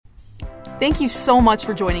Thank you so much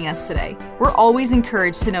for joining us today. We're always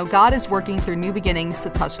encouraged to know God is working through new beginnings to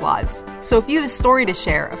touch lives. So if you have a story to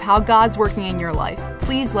share of how God's working in your life,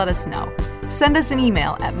 please let us know. Send us an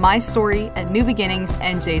email at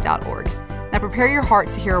mystory@newbeginningsnj.org. Now prepare your heart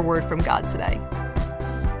to hear a word from God today.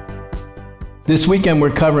 This weekend we're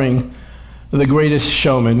covering The Greatest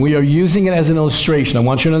Showman. We are using it as an illustration. I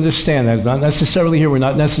want you to understand that. It's not necessarily here. We're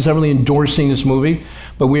not necessarily endorsing this movie,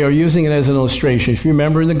 but we are using it as an illustration. If you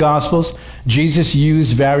remember in the Gospels, Jesus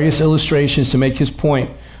used various illustrations to make his point,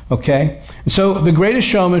 okay? And so The Greatest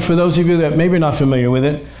Showman, for those of you that maybe are not familiar with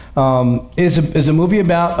it, is a movie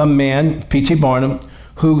about a man, P.T. Barnum,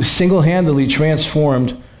 who single-handedly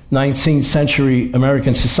transformed 19th century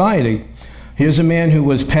American society. Here's a man who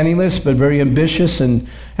was penniless but very ambitious and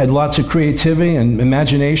had lots of creativity and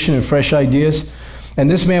imagination and fresh ideas.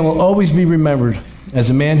 And this man will always be remembered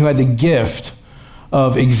as a man who had the gift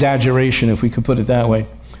of exaggeration, if we could put it that way.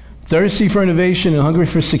 Thirsty for innovation and hungry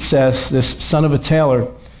for success, this son of a tailor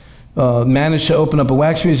managed to open up a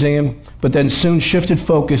wax museum, but then soon shifted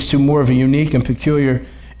focus to more of a unique and peculiar,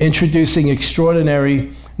 introducing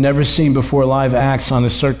extraordinary, never-seen-before live acts on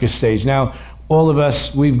the circus stage. Now, all of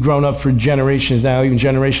us, we've grown up for generations now, even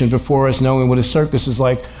generations before us, knowing what a circus is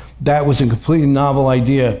like. That was a completely novel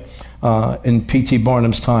idea in P.T.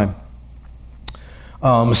 Barnum's time.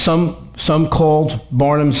 Some called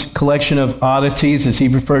Barnum's collection of oddities, as he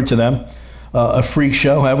referred to them, a freak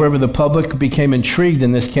show. However, the public became intrigued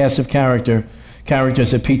in this cast of characters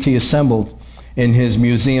that P.T. assembled in his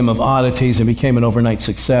Museum of Oddities and became an overnight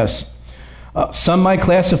success. Some might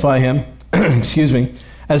classify him,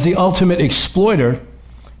 as the ultimate exploiter,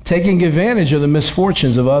 taking advantage of the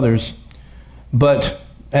misfortunes of others. But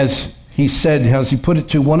as he said, as he put it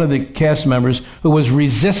to one of the cast members who was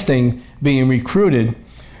resisting being recruited,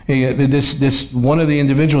 one of the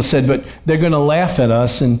individuals said, "But they're going to laugh at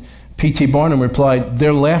us." And P.T. Barnum replied,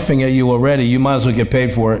 "They're laughing at you already. You might as well get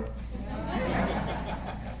paid for it."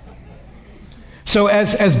 So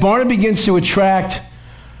as Barnum begins to attract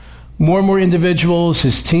more and more individuals,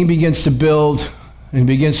 his team begins to build and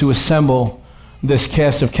begins to assemble this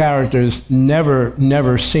cast of characters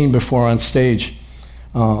never seen before on stage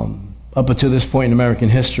up until this point in American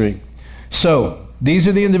history. So these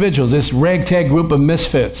are the individuals, this ragtag group of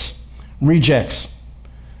misfits, rejects,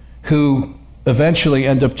 who eventually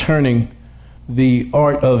end up turning the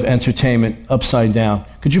art of entertainment upside down.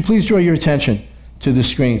 Could you please draw your attention to the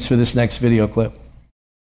screens for this next video clip?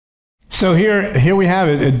 So here we have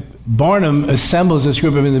it. Barnum assembles this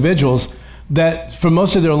group of individuals that for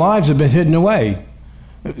most of their lives have been hidden away.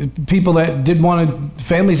 People that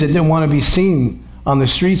families that didn't want to be seen on the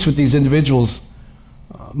streets with these individuals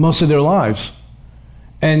most of their lives.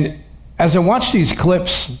 And as I watched these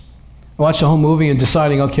clips, I watched the whole movie and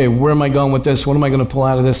deciding, okay, where am I going with this? What am I going to pull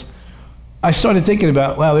out of this? I started thinking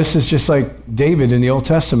about, wow, this is just like David in the Old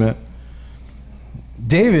Testament.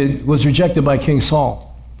 David was rejected by King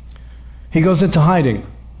Saul. He goes into hiding.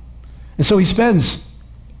 And so he spends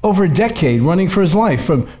over a decade running for his life,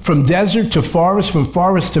 from desert to forest, from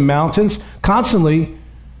forest to mountains, constantly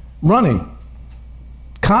running,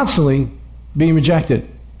 constantly being rejected.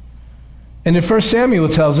 And in 1 Samuel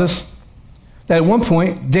it tells us that at one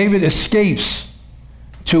point, David escapes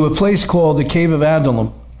to a place called the Cave of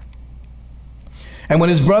Adullam. And when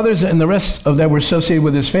his brothers and the rest of that were associated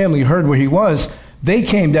with his family heard where he was, they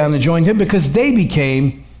came down and joined him because they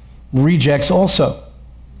became rejects also.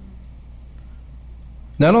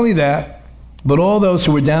 Not only that, but all those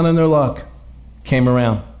who were down on their luck came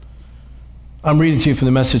around. I'm reading to you from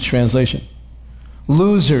the Message translation.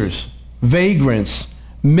 Losers, vagrants,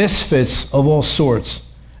 misfits of all sorts,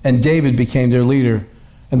 and David became their leader,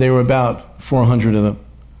 and there were about 400 of them.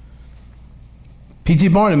 P.T.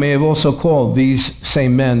 Barnum may have also called these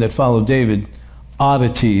same men that followed David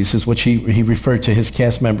oddities, is what he referred to his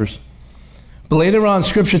cast members. But later on,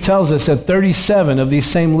 Scripture tells us that 37 of these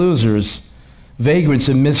same losers, vagrants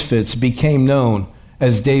and misfits, became known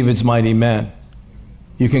as David's mighty men.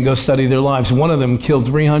 You can go study their lives. One of them killed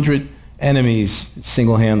 300 enemies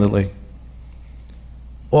single-handedly.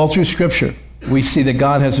 All through Scripture, we see that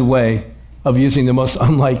God has a way of using the most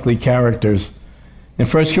unlikely characters. In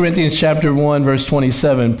 1 Corinthians chapter 1, verse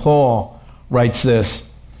 27, Paul writes this,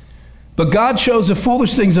 "But God chose the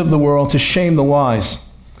foolish things of the world to shame the wise.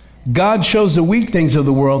 God chose the weak things of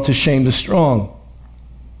the world to shame the strong."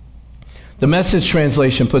 The Message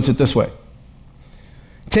translation puts it this way.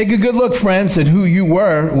 Take a good look, friends, at who you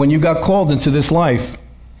were when you got called into this life.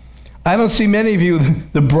 I don't see many of you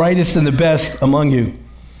the brightest and the best among you.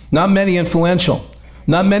 Not many influential.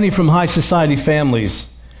 Not many from high society families.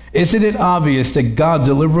 Isn't it obvious that God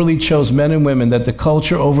deliberately chose men and women that the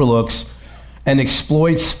culture overlooks and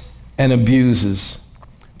exploits and abuses.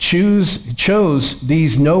 Chose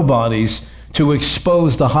these nobodies to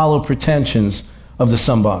expose the hollow pretensions of the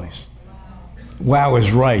somebodies. Wow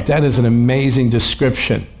is right. That is an amazing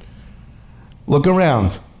description. Look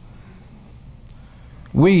around.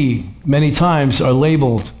 We, many times, are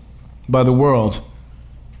labeled by the world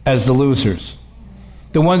as the losers.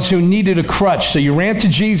 The ones who needed a crutch. So you ran to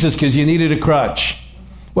Jesus because you needed a crutch.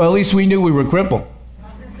 Well, at least we knew we were crippled.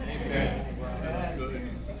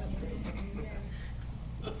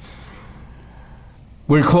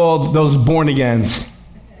 We're called those born agains.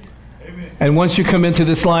 And once you come into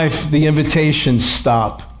this life, the invitations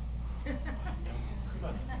stop.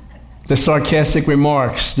 The sarcastic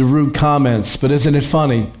remarks, the rude comments. But isn't it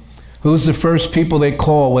funny? Who's the first people they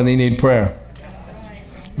call when they need prayer?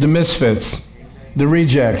 The misfits, the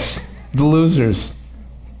rejects, the losers.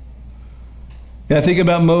 Now think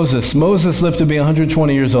about Moses. Moses lived to be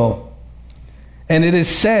 120 years old. And it is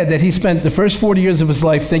said that he spent the first 40 years of his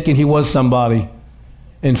life thinking he was somebody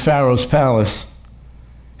in Pharaoh's palace.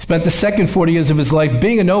 He spent the second 40 years of his life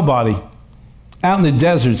being a nobody out in the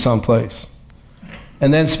desert someplace.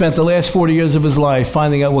 And then spent the last 40 years of his life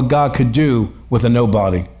finding out what God could do with a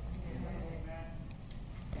nobody.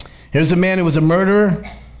 Here's a man who was a murderer.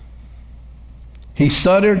 He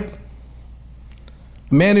stuttered.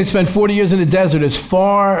 A man who spent 40 years in the desert as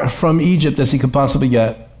far from Egypt as he could possibly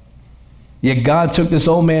get. Yet God took this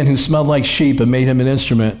old man who smelled like sheep and made him an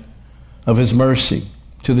instrument of his mercy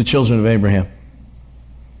to the children of Abraham.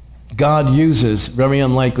 God uses very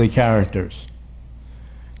unlikely characters.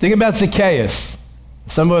 Think about Zacchaeus.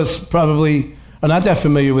 Some of us probably are not that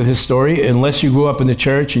familiar with his story unless you grew up in the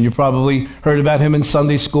church, and you probably heard about him in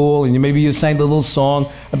Sunday school, and maybe you sang the little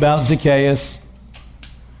song about Zacchaeus.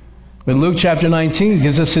 But Luke chapter 19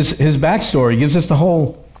 gives us his backstory, gives us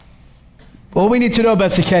all we need to know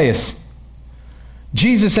about Zacchaeus.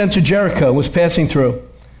 Jesus entered Jericho, was passing through,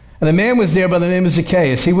 and a man was there by the name of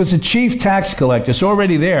Zacchaeus. He was a chief tax collector, so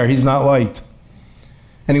already there, he's not liked.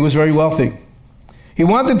 And he was very wealthy. He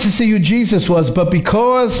wanted to see who Jesus was, but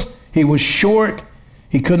because he was short,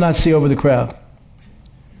 he could not see over the crowd.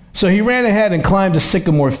 So he ran ahead and climbed a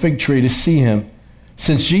sycamore fig tree to see him,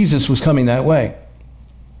 since Jesus was coming that way.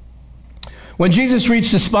 When Jesus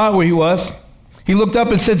reached the spot where he was, he looked up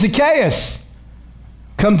and said, "Zacchaeus,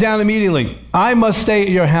 come down immediately. I must stay at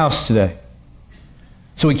your house today."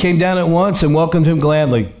 So he came down at once and welcomed him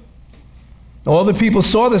gladly. All the people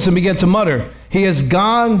saw this and began to mutter, "He has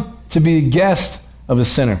gone to be a guest of a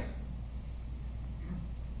sinner."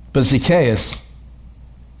 But Zacchaeus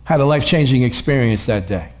had a life-changing experience that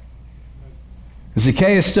day.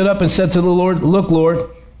 Zacchaeus stood up and said to the Lord, "Look, Lord,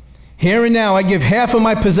 here and now I give half of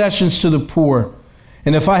my possessions to the poor.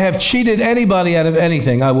 And if I have cheated anybody out of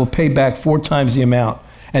anything, I will pay back 4 times the amount."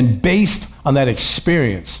 And based on that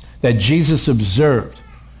experience that Jesus observed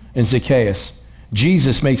in Zacchaeus,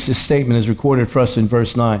 Jesus makes this statement as recorded for us in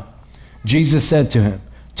verse 9. Jesus said to him,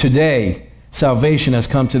 "Today salvation has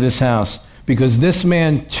come to this house, because this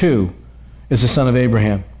man too is the son of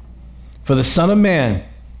Abraham. For the Son of Man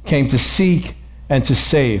came to seek and to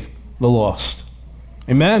save the lost."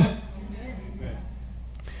 Amen? Amen.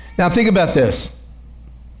 Now think about this.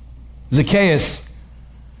 Zacchaeus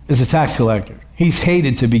is a tax collector. He's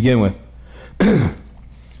hated to begin with.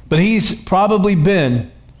 But he's probably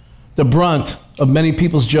been the brunt of many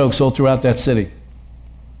people's jokes all throughout that city.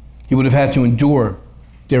 He would have had to endure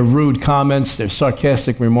their rude comments, their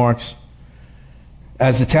sarcastic remarks.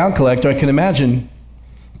 As a town collector, I can imagine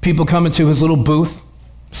people coming to his little booth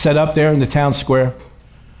set up there in the town square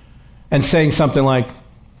and saying something like,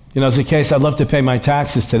 "Zacchaeus, I'd love to pay my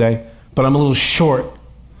taxes today, but I'm a little short."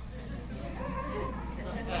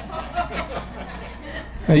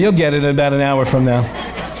 Now, you'll get it in about an hour from now.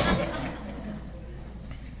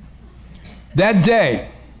 That day,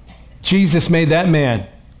 Jesus made that man,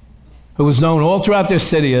 who was known all throughout their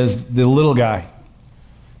city as the little guy,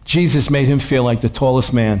 Jesus made him feel like the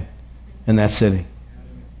tallest man in that city.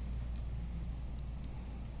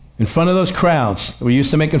 In front of those crowds that were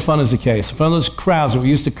used to making fun of Zacchaeus, in front of those crowds that were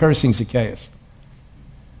used to cursing Zacchaeus,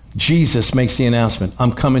 Jesus makes the announcement,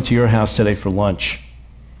 "I'm coming to your house today for lunch."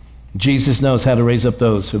 Jesus knows how to raise up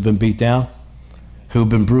those who've been beat down, who've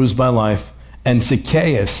been bruised by life, and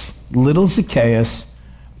Zacchaeus, little Zacchaeus,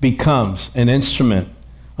 becomes an instrument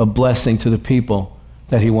of blessing to the people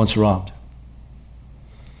that he once robbed.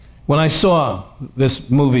 When I saw this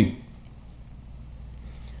movie,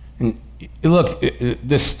 and look,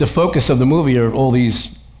 the focus of the movie are all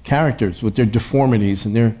these characters with their deformities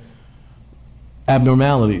and their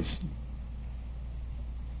abnormalities.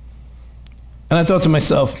 And I thought to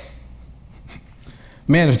myself,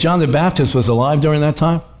 Man, if John the Baptist was alive during that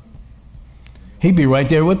time, he'd be right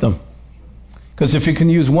there with them. Because if you can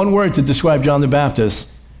use one word to describe John the Baptist,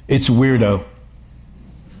 it's weirdo.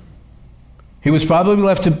 He was probably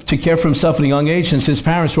left to care for himself at a young age since his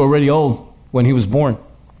parents were already old when he was born.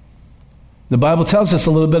 The Bible tells us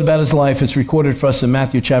a little bit about his life. It's recorded for us in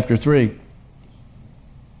Matthew chapter 3.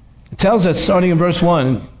 It tells us, starting in verse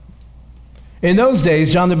 1, in those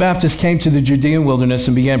days, John the Baptist came to the Judean wilderness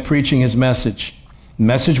and began preaching his message. The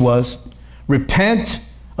message was, repent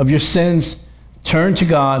of your sins, turn to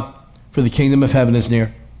God, for the kingdom of heaven is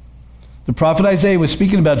near. The prophet Isaiah was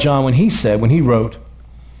speaking about John when he wrote,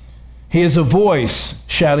 he is a voice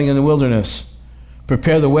shouting in the wilderness,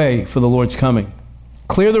 prepare the way for the Lord's coming.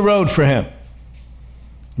 Clear the road for him.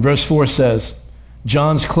 Verse 4 says,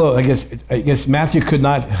 John's clothes, I guess Matthew could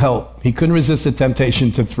not help. He couldn't resist the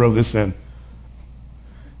temptation to throw this in.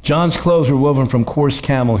 John's clothes were woven from coarse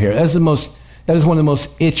camel hair. That is one of the most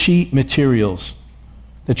itchy materials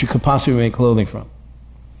that you could possibly make clothing from.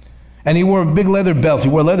 And he wore a big leather belt. He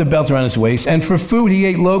wore a leather belt around his waist. And for food, he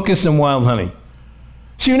ate locusts and wild honey.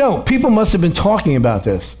 So people must have been talking about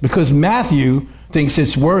this because Matthew thinks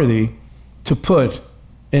it's worthy to put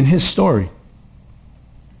in his story.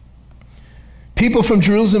 People from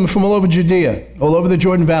Jerusalem, from all over Judea, all over the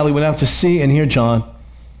Jordan Valley, went out to see and hear John.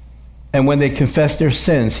 And when they confessed their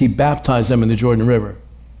sins, he baptized them in the Jordan River,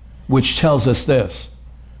 which tells us this.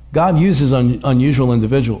 God uses unusual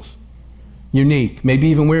individuals, unique, maybe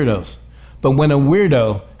even weirdos. But when a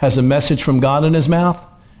weirdo has a message from God in his mouth,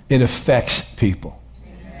 it affects people.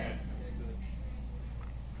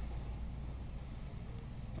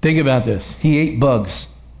 Think about this. He ate bugs.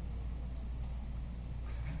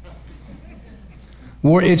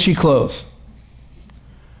 Wore itchy clothes.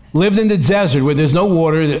 Lived in the desert where there's no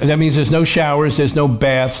water. That means there's no showers, there's no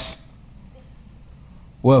baths.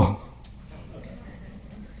 Whoa.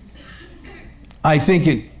 I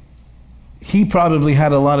think he probably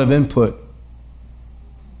had a lot of input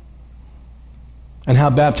on how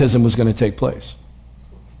baptism was going to take place.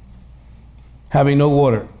 Having no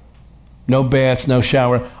water, no baths, no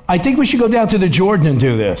shower. I think we should go down to the Jordan and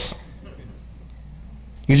do this.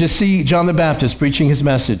 You just see John the Baptist preaching his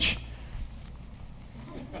message.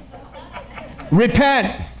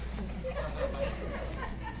 Repent.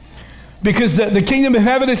 Because the kingdom of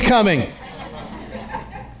heaven is coming.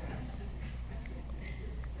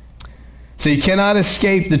 So you cannot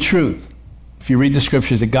escape the truth, if you read the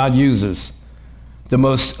scriptures, that God uses the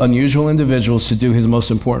most unusual individuals to do his most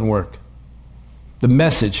important work. The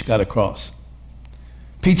message got across.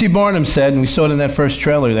 P.T. Barnum said, and we saw it in that first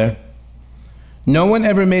trailer there, no one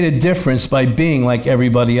ever made a difference by being like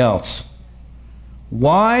everybody else.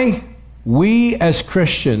 Why we as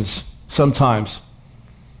Christians sometimes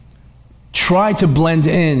try to blend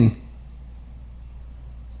in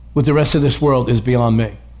with the rest of this world is beyond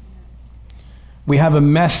me. We have a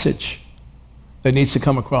message that needs to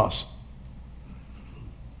come across.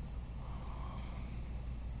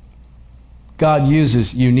 God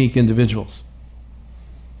uses unique individuals.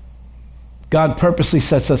 God purposely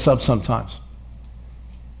sets us up sometimes.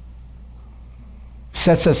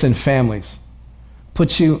 Sets us in families.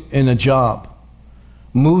 Puts you in a job.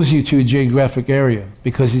 Moves you to a geographic area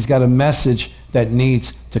because he's got a message that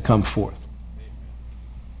needs to come forth.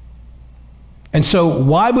 And so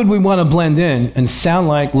why would we want to blend in and sound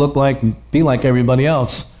like, look like, be like everybody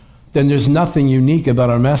else? Then there's nothing unique about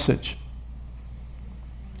our message.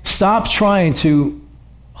 Stop trying to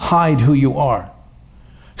hide who you are.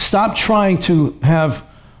 Stop trying to have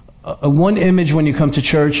one image when you come to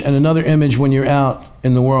church and another image when you're out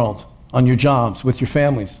in the world, on your jobs, with your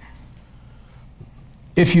families.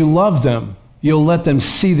 If you love them, you'll let them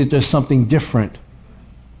see that there's something different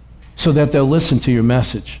so that they'll listen to your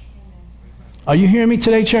message. Are you hearing me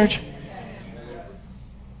today, church?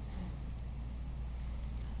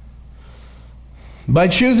 By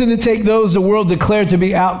choosing to take those the world declared to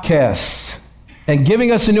be outcasts and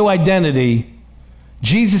giving us a new identity,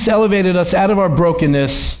 Jesus elevated us out of our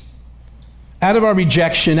brokenness, out of our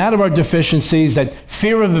rejection, out of our deficiencies, that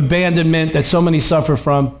fear of abandonment that so many suffer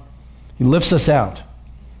from. He lifts us out,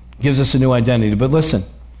 gives us a new identity. But listen,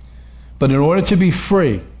 in order to be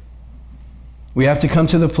free, we have to come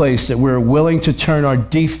to the place that we're willing to turn our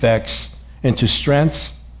defects into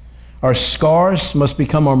strengths. Our scars must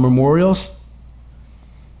become our memorials.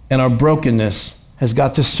 And our brokenness has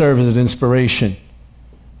got to serve as an inspiration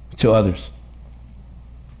to others.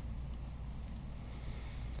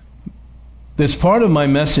 There's part of my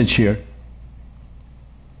message here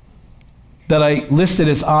that I listed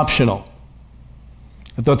as optional.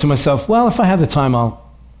 I thought to myself, well, if I have the time, I'll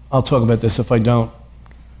talk about this. If I don't,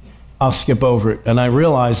 I'll skip over it. And I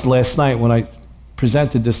realized last night when I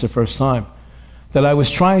presented this the first time that I was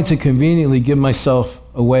trying to conveniently give myself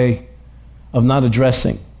a way of not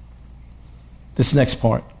addressing this next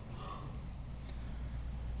part.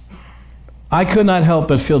 I could not help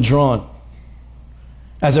but feel drawn.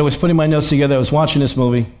 As I was putting my notes together, I was watching this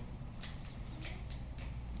movie,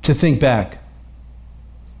 to think back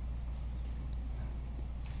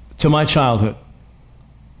to my childhood,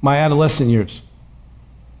 my adolescent years.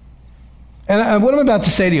 And what I'm about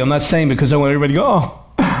to say to you, I'm not saying because I want everybody to go,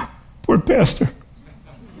 oh, poor pastor.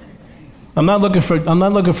 I'm not looking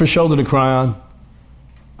for shoulder to cry on.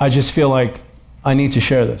 I just feel like I need to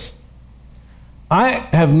share this. I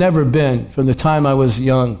have never been, from the time I was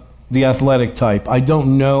young, the athletic type. I'm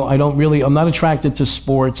not attracted to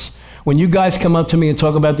sports. When you guys come up to me and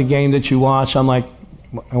talk about the game that you watch, I'm like,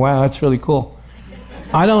 wow, that's really cool.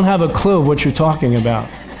 I don't have a clue of what you're talking about.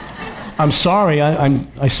 I'm sorry,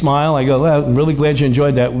 I smile, I go, well, I'm really glad you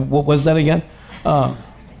enjoyed that. What was that again? There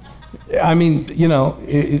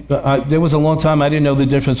was a long time I didn't know the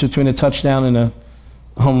difference between a touchdown and a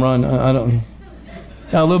home run.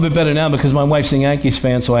 Now, a little bit better now because my wife's a Yankees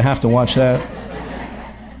fan, so I have to watch that.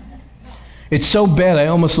 It's so bad, I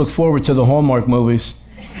almost look forward to the Hallmark movies.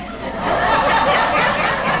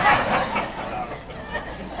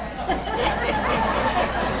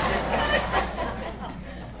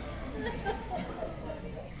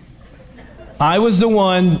 I was the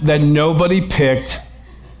one that nobody picked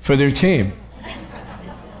for their team.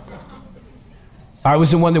 I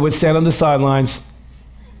was the one that would stand on the sidelines.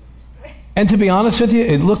 And to be honest with you,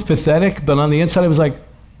 it looked pathetic, but on the inside I was like,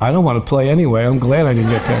 I don't want to play anyway. I'm glad I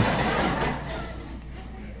didn't get picked.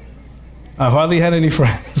 I hardly had any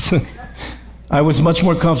friends. I was much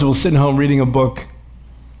more comfortable sitting home reading a book,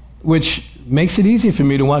 which makes it easy for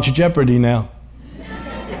me to watch Jeopardy now.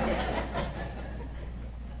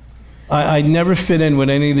 I never fit in with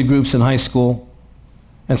any of the groups in high school.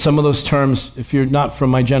 And some of those terms, if you're not from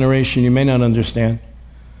my generation, you may not understand.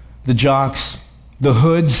 The jocks, the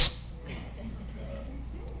hoods,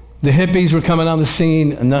 the hippies were coming on the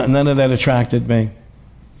scene, and none of that attracted me.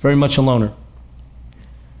 Very much a loner.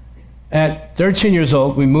 At 13 years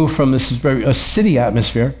old, we moved from a city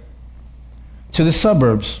atmosphere to the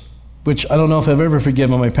suburbs, which I don't know if I've ever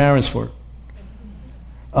forgiven my parents for.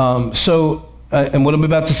 And what I'm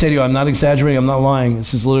about to say to you, I'm not exaggerating, I'm not lying.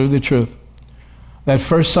 This is literally the truth. That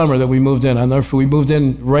first summer that we moved in, we moved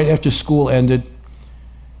in right after school ended.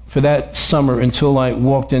 For that summer until I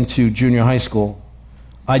walked into junior high school,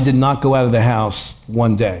 I did not go out of the house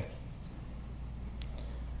one day.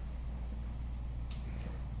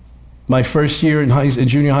 My first year in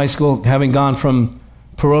junior high school, having gone from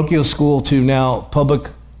parochial school to now public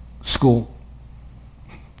school,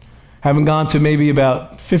 having gone to maybe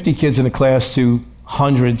about 50 kids in a class to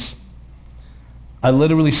hundreds, I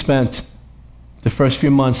literally spent the first few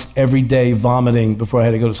months every day vomiting before I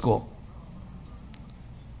had to go to school.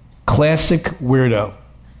 Classic weirdo.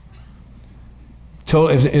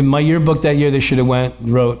 In my yearbook that year, they should have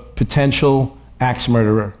wrote potential axe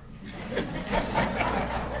murderer.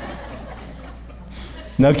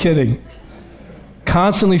 No kidding.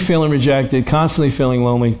 Constantly feeling rejected, constantly feeling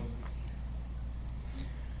lonely.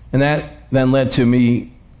 And that then led to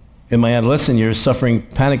me, in my adolescent years, suffering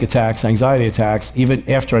panic attacks, anxiety attacks, even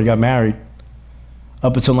after I got married,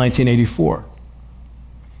 up until 1984.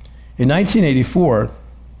 In 1984,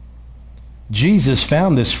 Jesus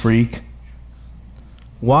found this freak,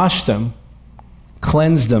 washed him,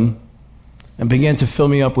 cleansed him, and began to fill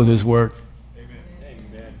me up with his word.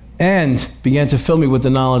 Amen. And began to fill me with the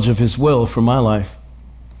knowledge of his will for my life.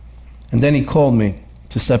 And then he called me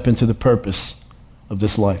to step into the purpose of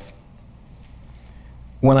this life.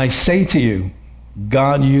 When I say to you,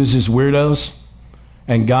 God uses weirdos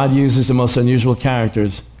and God uses the most unusual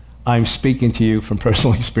characters, I'm speaking to you from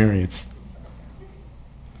personal experience.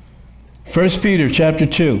 1 Peter chapter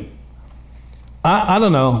 2. I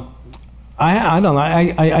don't know.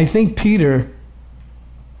 I think Peter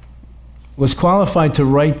was qualified to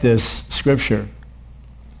write this scripture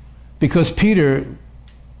because Peter,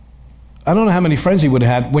 I don't know how many friends he would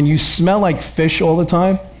have had. When you smell like fish all the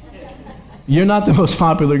time, you're not the most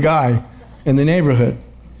popular guy in the neighborhood.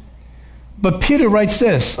 But Peter writes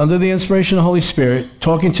this under the inspiration of the Holy Spirit,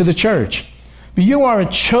 talking to the church. But you are a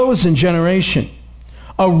chosen generation,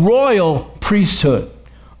 a royal priesthood,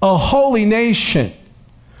 a holy nation,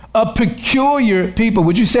 a peculiar people.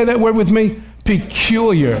 Would you say that word with me?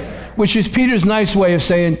 Peculiar, which is Peter's nice way of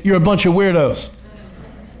saying you're a bunch of weirdos.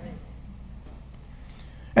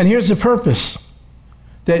 And here's the purpose,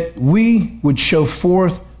 that we would show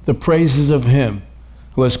forth the praises of him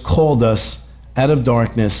who has called us out of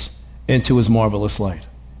darkness into his marvelous light.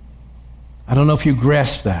 I don't know if you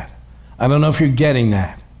grasp that. I don't know if you're getting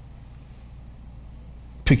that.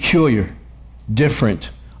 Peculiar,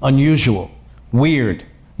 different, unusual, weird,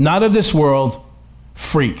 not of this world,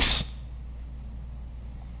 freaks.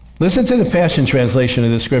 Listen to the Passion Translation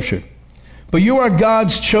of the scripture. But you are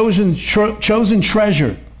God's chosen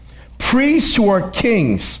treasure, priests who are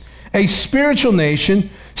kings, a spiritual nation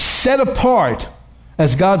set apart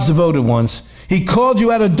as God's devoted ones. He called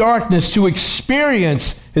you out of darkness to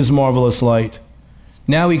experience his marvelous light.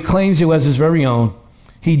 Now he claims you as his very own.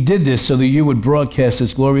 He did this so that you would broadcast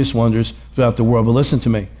his glorious wonders throughout the world. But listen to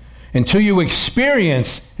me. Until you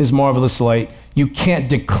experience his marvelous light, you can't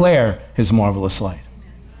declare his marvelous light.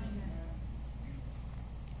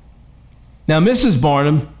 Now, Mrs.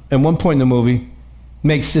 Barnum, at one point in the movie,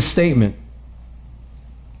 makes this statement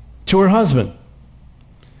to her husband.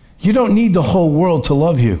 You don't need the whole world to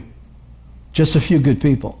love you, just a few good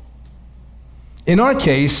people. In our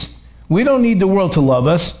case, we don't need the world to love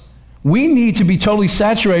us. We need to be totally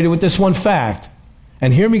saturated with this one fact.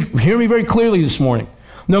 And hear me very clearly this morning.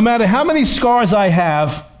 No matter how many scars I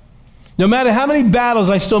have, no matter how many battles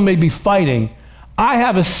I still may be fighting, I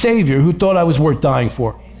have a Savior who thought I was worth dying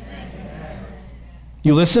for.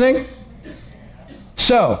 You listening?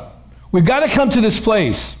 So, we've got to come to this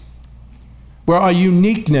place where our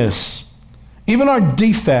uniqueness, even our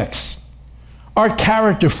defects, our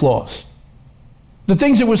character flaws, the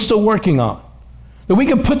things that we're still working on, that we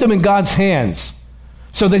can put them in God's hands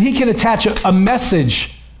so that he can attach a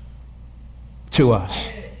message to us.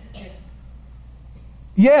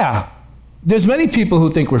 Yeah, there's many people who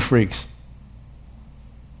think we're freaks.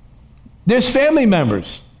 There's family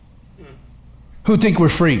members who think we're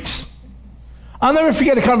freaks. I'll never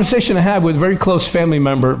forget a conversation I had with a very close family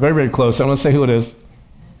member, very, very close. I don't want to say who it is.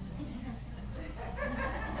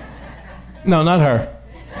 No, not her.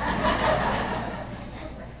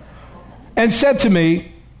 And said to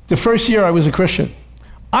me, the first year I was a Christian,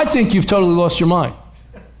 I think you've totally lost your mind.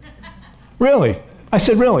 Really? I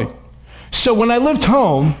said, really? So when I lived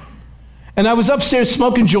home, and I was upstairs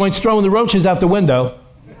smoking joints, throwing the roaches out the window,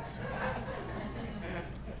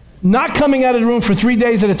 not coming out of the room for 3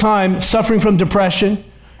 days at a time, suffering from depression.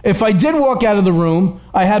 If I did walk out of the room,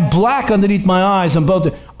 I had black underneath my eyes on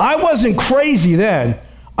both. I wasn't crazy then.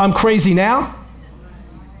 I'm crazy now.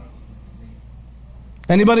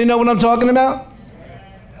 Anybody know what I'm talking about?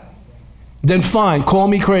 Then fine, call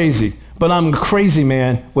me crazy. But I'm a crazy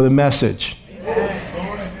man with a message.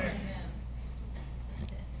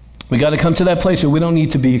 We got to come to that place where we don't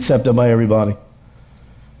need to be accepted by everybody.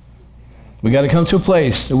 We got to come to a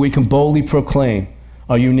place where we can boldly proclaim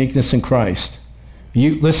our uniqueness in Christ.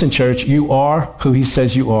 Listen, church, you are who he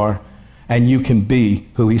says you are, and you can be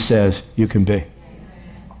who he says you can be.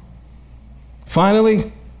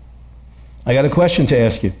 Finally, I got a question to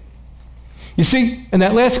ask you. You see, in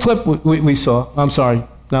that last clip we saw, I'm sorry,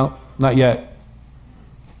 no, not yet.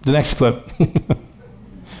 The next clip.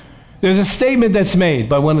 There's a statement that's made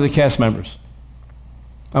by one of the cast members.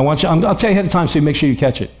 I'll tell you ahead of time so you make sure you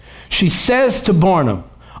catch it. She says to Barnum,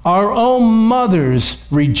 our own mothers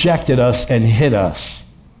rejected us and hid us.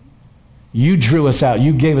 You drew us out.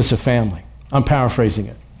 You gave us a family. I'm paraphrasing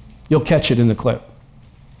it. You'll catch it in the clip.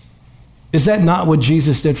 Is that not what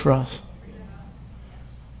Jesus did for us?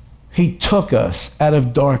 He took us out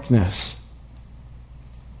of darkness,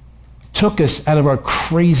 took us out of our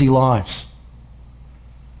crazy lives,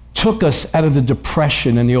 took us out of the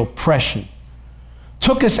depression and the oppression,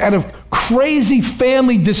 took us out of crazy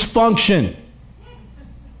family dysfunction.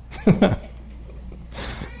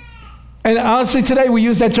 And honestly, today we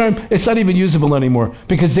use that term, it's not even usable anymore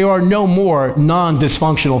because there are no more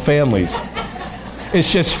non-dysfunctional families.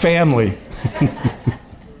 It's just family.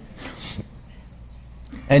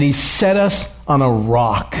 And he set us on a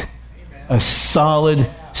rock, a solid,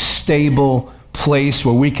 stable place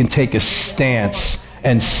where we can take a stance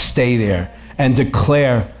and stay there and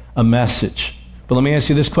declare a message. But let me ask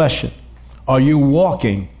you this question. Are you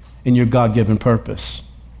walking in your God-given purpose?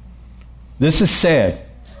 This is sad.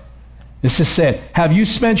 This is sad. Have you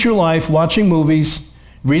spent your life watching movies,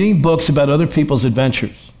 reading books about other people's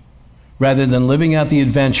adventures, rather than living out the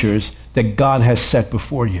adventures that God has set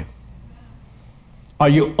before you? Are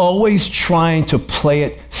you always trying to play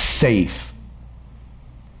it safe?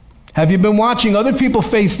 Have you been watching other people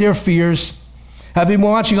face their fears? Have you been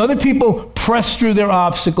watching other people press through their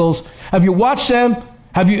obstacles? Have you watched them?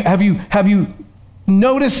 Have you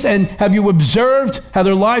noticed and have you observed how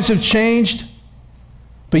their lives have changed?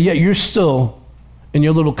 But yet you're still in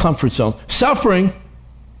your little comfort zone, suffering,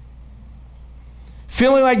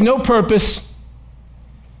 feeling like no purpose,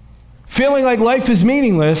 feeling like life is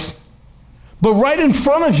meaningless, But right in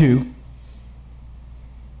front of you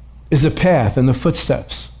is a path and the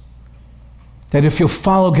footsteps that if you'll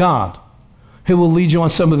follow God, He will lead you on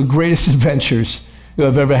some of the greatest adventures you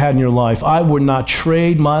have ever had in your life. I would not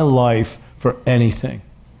trade my life for anything.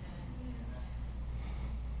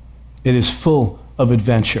 It is full of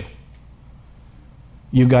adventure.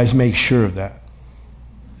 You guys make sure of that.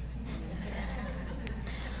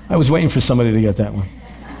 I was waiting for somebody to get that one.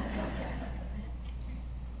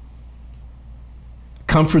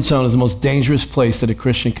 Comfort zone is the most dangerous place that a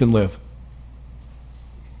Christian can live.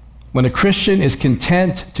 When a Christian is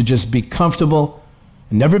content to just be comfortable,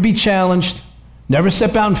 never be challenged, never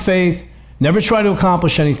step out in faith, never try to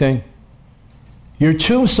accomplish anything, your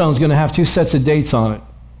tombstone's going to have 2 sets of dates on it.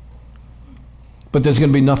 But there's going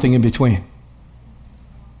to be nothing in between.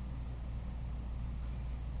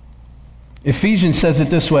 Ephesians says it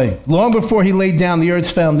this way: long before He laid down the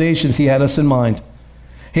earth's foundations, He had us in mind.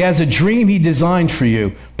 He has a dream He designed for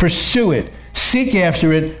you. Pursue it. Seek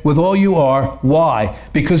after it with all you are. Why?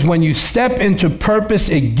 Because when you step into purpose,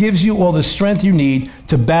 it gives you all the strength you need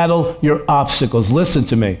to battle your obstacles. Listen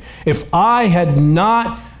to me. If God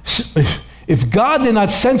did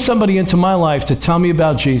not send somebody into my life to tell me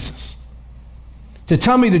about Jesus, to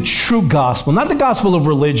tell me the true gospel, not the gospel of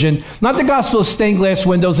religion, not the gospel of stained glass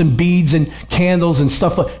windows and beads and candles and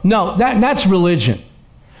stuff like, no, that's religion.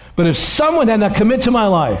 But if someone had not come into my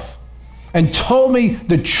life and told me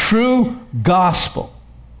the true gospel,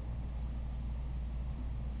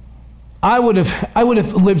 I would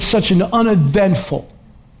have lived such an uneventful,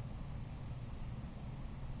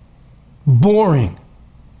 boring,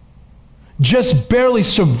 just barely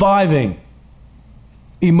surviving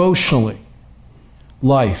emotionally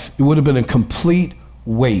life. It would have been a complete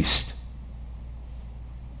waste.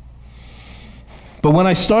 But when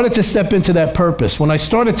I started to step into that purpose, when I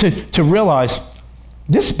started to realize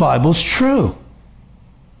this Bible's true,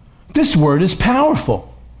 this word is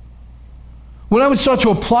powerful, when I would start to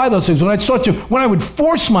apply those things, when I would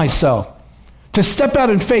force myself to step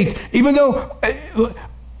out in faith, even though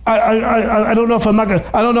I don't know if I'm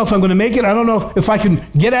going to make it. I don't know if I can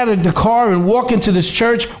get out of the car and walk into this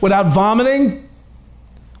church without vomiting.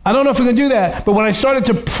 I don't know if I can do that. But when I started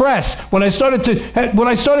to press, when I started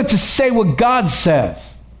to say what God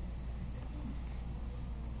says,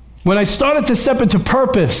 when I started to step into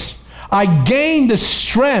purpose, I gained the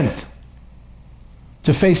strength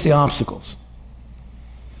to face the obstacles.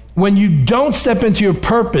 When you don't step into your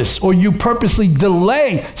purpose, or you purposely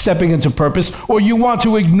delay stepping into purpose, or you want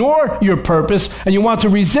to ignore your purpose and you want to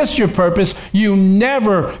resist your purpose, you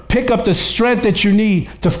never pick up the strength that you need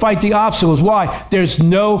to fight the obstacles. Why? There's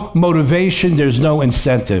no motivation, there's no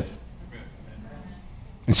incentive.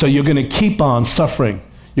 And so you're going to keep on suffering.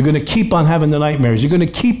 You're going to keep on having the nightmares. You're going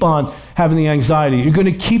to keep on having the anxiety. You're going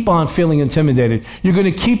to keep on feeling intimidated. You're going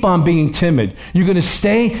to keep on being timid. You're going to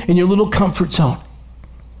stay in your little comfort zone.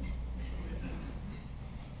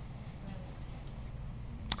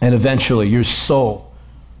 And eventually your soul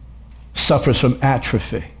suffers from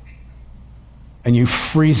atrophy. And you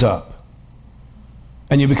freeze up.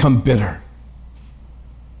 And you become bitter.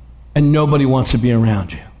 And nobody wants to be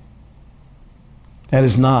around you. That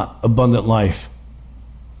is not abundant life.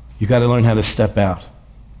 You got to learn how to step out.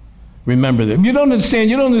 Remember that. You don't understand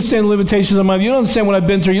the limitations of my life. You don't understand what I've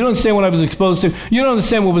been through. You don't understand what I was exposed to. You don't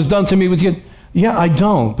understand what was done to me. Yeah, I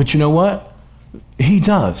don't. But you know what? He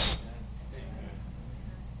does.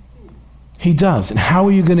 He does. And how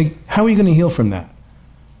are you going to heal from that?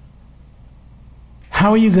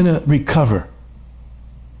 How are you going to recover?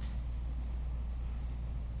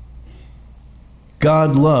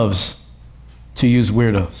 God loves to use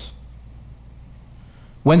weirdos.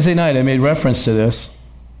 Wednesday night, I made reference to this.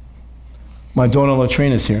 My daughter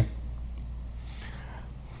Latrina's here.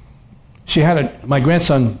 She had my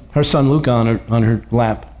grandson, her son Luca, on her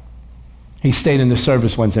lap. He stayed in the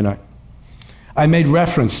service Wednesday night. I made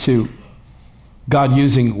reference to God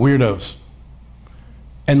using weirdos.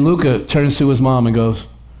 And Luca turns to his mom and goes,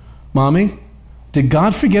 "Mommy, did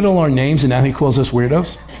God forget all our names and now he calls us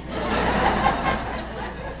weirdos?"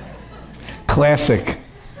 Classic.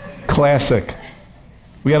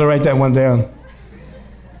 We got to write that one down.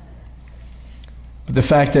 But the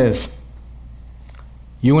fact is,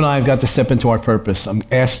 you and I have got to step into our purpose. I'm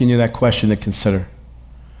asking you that question to consider.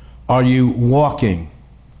 Are you walking?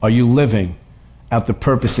 Are you living out the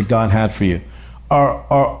purpose that God had for you? Or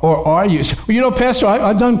are you? Well, Pastor,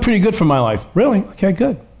 I've done pretty good for my life. Really? Okay,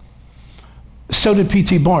 good. So did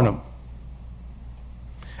P.T. Barnum.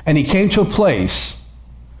 And he came to a place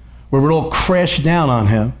where it all crashed down on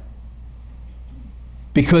him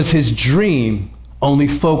because his dream only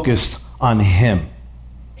focused on him.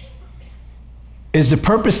 Is the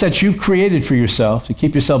purpose that you've created for yourself to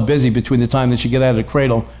keep yourself busy between the time that you get out of the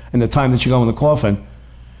cradle and the time that you go in the coffin?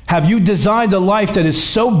 Have you designed a life that is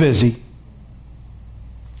so busy,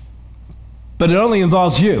 but it only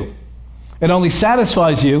involves you? It only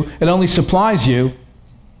satisfies you. It only supplies you.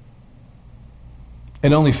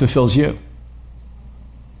 It only fulfills you.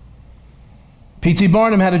 P.T.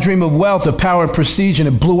 Barnum had a dream of wealth, of power, and prestige, and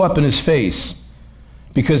it blew up in his face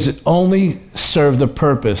because it only served the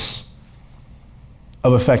purpose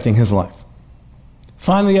of affecting his life.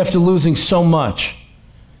 Finally, after losing so much,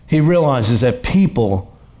 he realizes that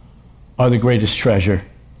people are the greatest treasure,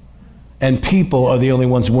 and people are the only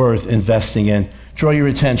ones worth investing in. Draw your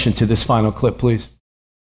attention to this final clip, please.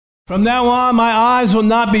 From now on, my eyes will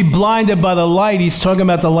not be blinded by the light. He's talking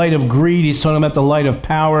about the light of greed. He's talking about the light of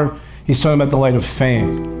power. He's talking about the light of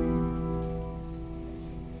fame.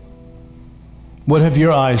 What have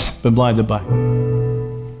your eyes been blinded by?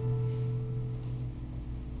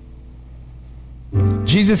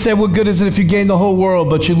 Jesus said, what good is it if you gain the whole world,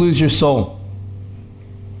 but you lose your soul?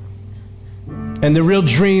 And the real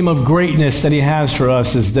dream of greatness that he has for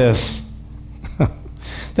us is this,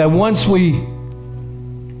 that once we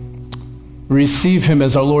receive him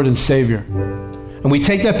as our Lord and Savior, and we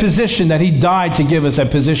take that position that he died to give us,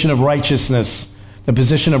 that position of righteousness, the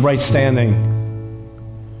position of right standing,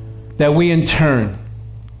 that we in turn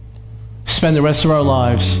spend the rest of our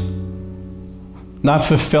lives not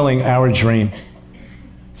fulfilling our dream,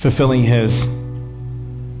 fulfilling his,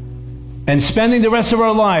 and spending the rest of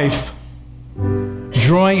our life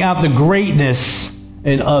drawing out the greatness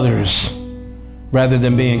in others rather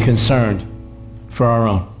than being concerned for our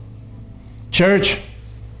own. Church,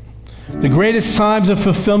 the greatest times of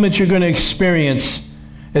fulfillment you're going to experience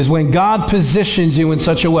is when God positions you in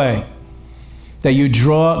such a way that you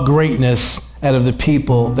draw greatness out of the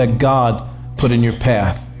people that God put in your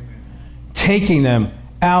path, taking them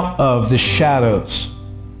out of the shadows,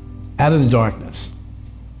 out of the darkness,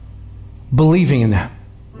 believing in them,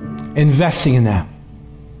 investing in them,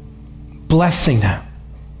 blessing them,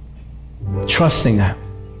 trusting them,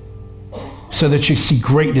 so that you see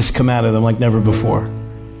greatness come out of them like never before.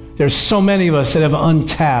 There's so many of us that have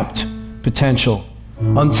untapped potential,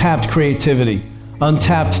 untapped creativity,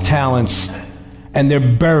 untapped talents, and they're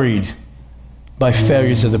buried by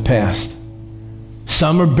failures of the past.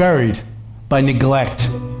 Some are buried by neglect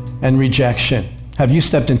and rejection. Have you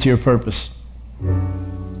stepped into your purpose?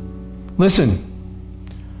 Listen,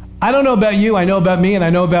 I don't know about you, I know about me, and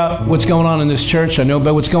I know about what's going on in this church. I know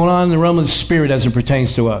about what's going on in the realm of the Spirit as it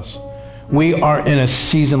pertains to us. We are in a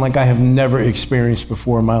season like I have never experienced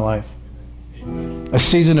before in my life. A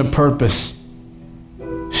season of purpose.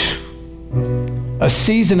 A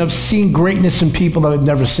season of seeing greatness in people that I've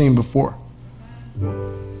never seen before.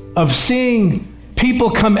 Of seeing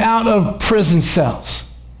people come out of prison cells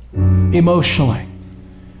emotionally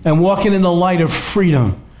and walking in the light of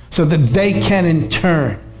freedom so that they can in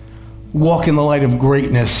turn walk in the light of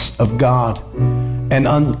greatness of God and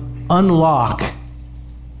unlock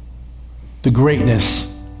the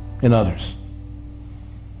greatness in others.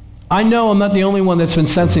 I know I'm not the only one that's been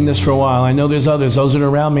sensing this for a while. I know there's others. Those that are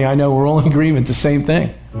around me, I know we're all in agreement, the same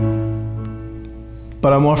thing.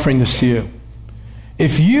 But I'm offering this to you.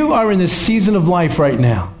 If you are in this season of life right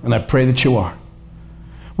now, and I pray that you are,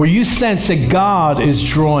 where you sense that God is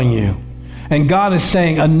drawing you, and God is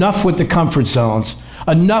saying, enough with the comfort zones,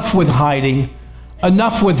 enough with hiding,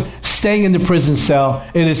 enough with staying in the prison cell.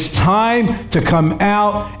 It is time to come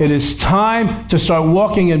out. It is time to start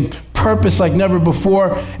walking in purpose like never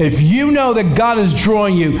before. If you know that God is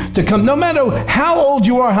drawing you to come, no matter how old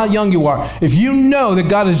you are, how young you are, if you know that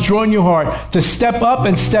God is drawing your heart to step up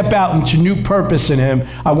and step out into new purpose in him,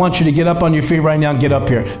 I want you to get up on your feet right now and get up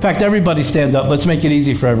here. In fact, everybody stand up. Let's make it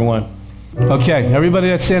easy for everyone. Okay, everybody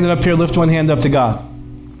that's standing up here, lift one hand up to God.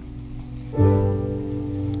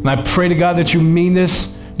 And I pray to God that you mean this,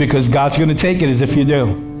 because God's going to take it as if you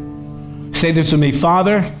do. Say this with me.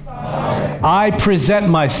 Father, I present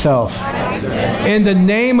myself in the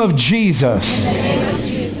name of Jesus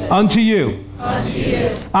unto you.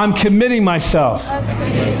 I'm committing myself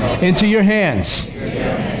into your hands.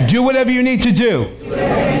 Do whatever you need to do.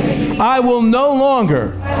 I will no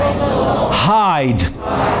longer hide.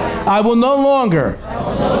 I will no longer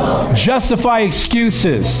justify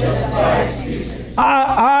excuses.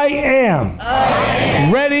 I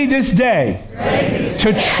am ready this day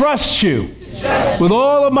to trust you with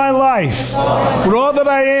all of my life, with all that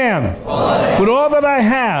I am, with all that I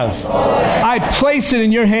have. I place it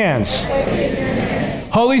in your hands.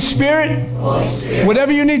 Holy Spirit,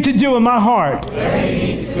 whatever you need to do in my heart,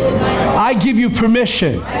 I give you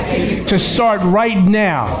permission to start right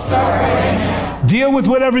now. Deal with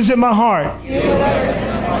whatever's in my heart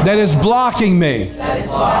that is blocking me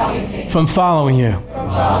from following you.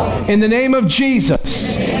 In the name of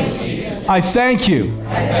Jesus, I thank you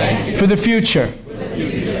for the future,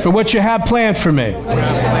 for what you have planned for me.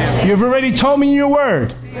 You've already told me in your word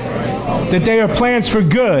that they are plans for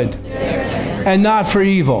good and not for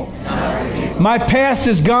evil. My past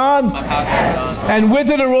is gone, and with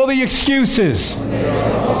it are all the excuses.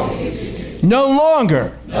 No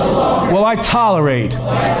longer will I tolerate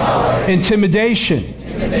intimidation,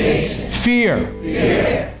 fear,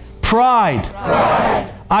 pride.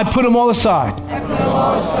 I put them all aside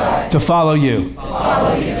to follow you.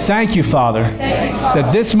 Thank you, Father,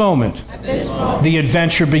 that this moment the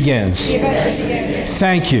adventure begins.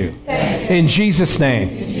 Thank you. In Jesus' name.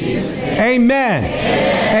 Amen.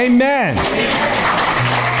 Amen.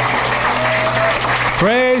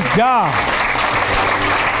 Praise God.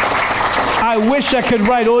 I wish I could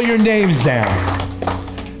write all your names down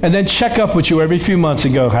and then check up with you every few months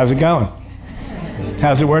and go, how's it going?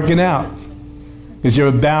 How's it working out? Because you're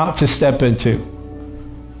about to step into.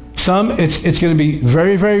 Some, it's going to be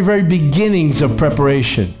very, very, very beginnings of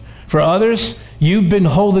preparation. For others, you've been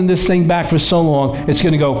holding this thing back for so long, it's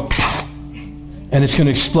going to go and it's going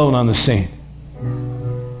to explode on the scene.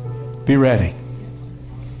 Be ready.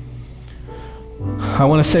 I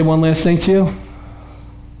want to say one last thing to you.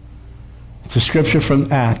 It's a scripture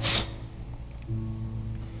from Acts.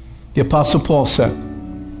 The Apostle Paul said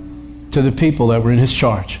to the people that were in his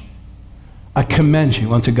charge, I commend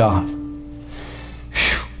you unto God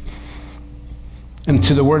and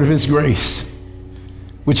to the word of his grace,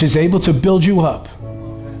 which is able to build you up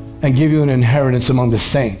and give you an inheritance among the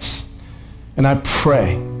saints. And I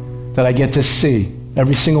pray that I get to see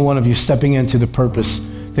every single one of you stepping into the purpose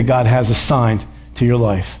that God has assigned to your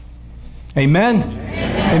life. Amen?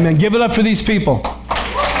 Amen. Amen. Give it up for these people.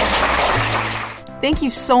 Thank you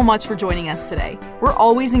so much for joining us today. We're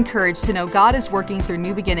always encouraged to know God is working through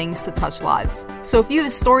new beginnings to touch lives. So if you have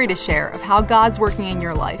a story to share of how God's working in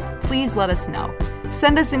your life, please let us know.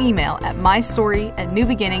 Send us an email at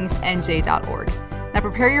mystory@newbeginningsnj.org. Now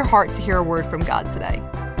prepare your heart to hear a word from God today.